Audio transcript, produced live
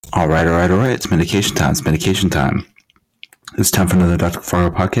All right. It's medication time. It's time for another Dr.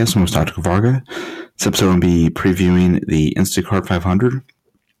 Kavarga podcast. I'm with Dr. Kavarga. This episode will be previewing the Instacart 500.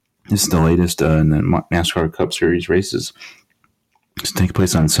 This is the latest in the NASCAR Cup Series races. It's taking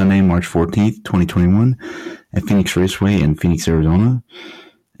place on Sunday, March 14th, 2021 at Phoenix Raceway in Phoenix, Arizona.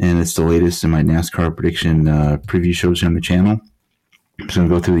 And it's the latest in my NASCAR prediction preview shows here on the channel. I'm just going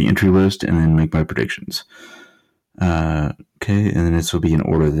to go through the entry list and then make my predictions. Okay, and then this will be in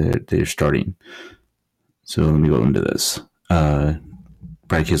order that they're starting. So let me go into this. Brad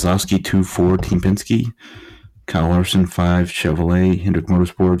Keselowski, 2-4, Team Penske. Kyle Larson, 5, Chevrolet, Hendrick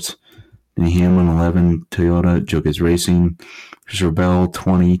Motorsports. Denny Hamlin, 11, Toyota, Joe Gibbs Racing. Christopher Bell,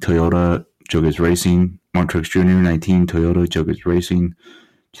 20, Toyota, Joe Gibbs Racing. Mark Truex Jr., 19, Toyota, Joe Gibbs Racing.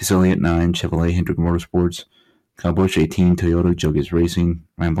 Chase Elliott, 9, Chevrolet, Hendrick Motorsports. Kyle Busch, 18, Toyota, Joe Gibbs Racing.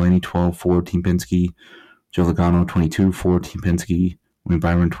 Ryan Blaney, 12, 4, Team Penske. Joe Logano, 22, 4, Team Penske. William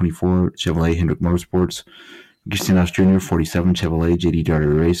Byron, 24, Chevrolet, Hendrick Motorsports. Christian Stenhouse Jr., 47, Chevrolet, JD Darter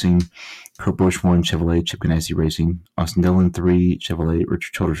Racing. Kurt Busch, 1, Chevrolet, Chip Ganassi Racing. Austin Dillon, 3, Chevrolet,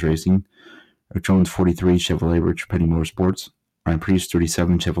 Richard Childress Racing. Eric Jones, 43, Chevrolet, Richard Petty Motorsports. Ryan Preece,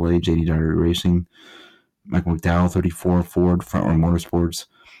 37, Chevrolet, JD Darter Racing. Michael McDowell, 34, Ford, Front Row Motorsports.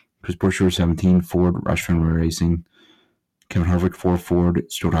 Chris Buescher, 17, Ford, Roush Fenway Racing. Kevin Harvick, 4, Ford,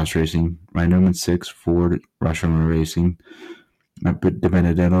 Stewart-Haas Racing. Ryan Newman, 6, Ford, Roush Fenway Racing. Matt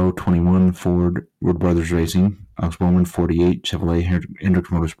DiBenedetto, 21, Ford, Wood Brothers Racing. Alex Bowman, 48, Chevrolet, Hendrick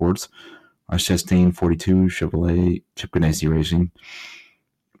Motorsports. Ross Chastain, 42, Chevrolet, Chip Ganassi Racing.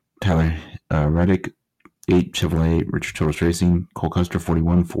 Tyler Reddick, 8, Chevrolet, Richard Childress Racing. Cole Custer,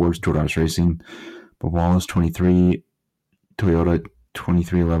 41, Ford, Stewart-Haas Racing. Bob Wallace, 23, Toyota,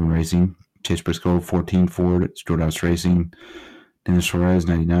 2311 Racing. Chase Briscoe, 14, Ford, Stewart-Haas Racing. Dennis Suarez,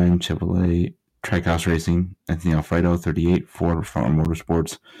 99, Chevrolet, Trackhouse Racing. Anthony Alfredo, 38, Ford, Front Row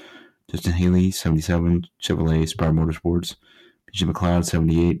Motorsports. Justin Haley, 77, Chevrolet, Spire Motorsports. BJ McLeod,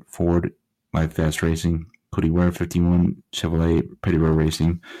 78, Ford, Live Fast Racing. Cody Ware, 51, Chevrolet, Petty Row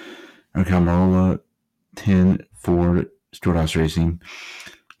Racing. Eric Almirola, 10, Ford, Stewart-Haas Racing.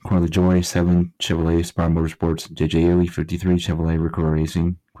 Corey LaJoy, 7, Chevrolet, Spire Motorsports. JJ Ely, 53, Chevrolet, Rico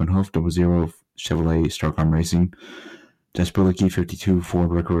Racing. Quinn Hoof, 00, Chevrolet, Starcom Racing. Jess Bilicki, 52, Ford,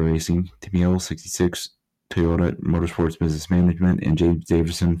 Rico Racing. Timmy Hill, 66, Toyota Motorsports Business Management. And James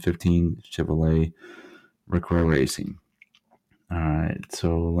Davison, 15, Chevrolet, Rico Racing. All right,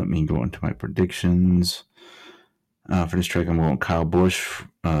 so let me go into my predictions. For this track, I'm going Kyle Busch.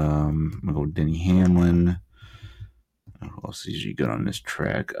 I'm going to go Denny Hamlin. Who else is usually good on this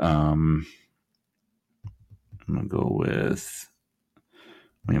track? I'm going to go with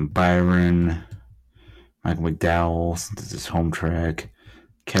William Byron, Michael McDowell, since it's his home track,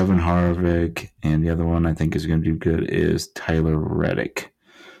 Kevin Harvick, and the other one I think is going to do good is Tyler Reddick.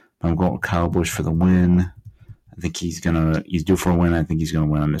 I'm going with Kyle Busch for the win. I think he's due for a win. I think he's going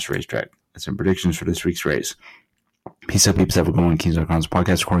to win on this racetrack. That's some predictions for this week's race. Peace out, peeps. Have a good one. Kings.com's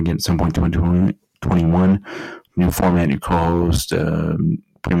podcast recording again at some point 2021. New format, new co-host,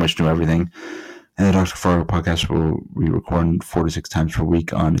 pretty much new everything. And the Dr. Kavarga podcast will be recording 4 to 6 times per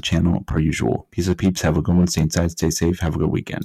week on the channel per usual. Peace out, peeps. Have a good one. Stay inside, stay safe. Have a good weekend.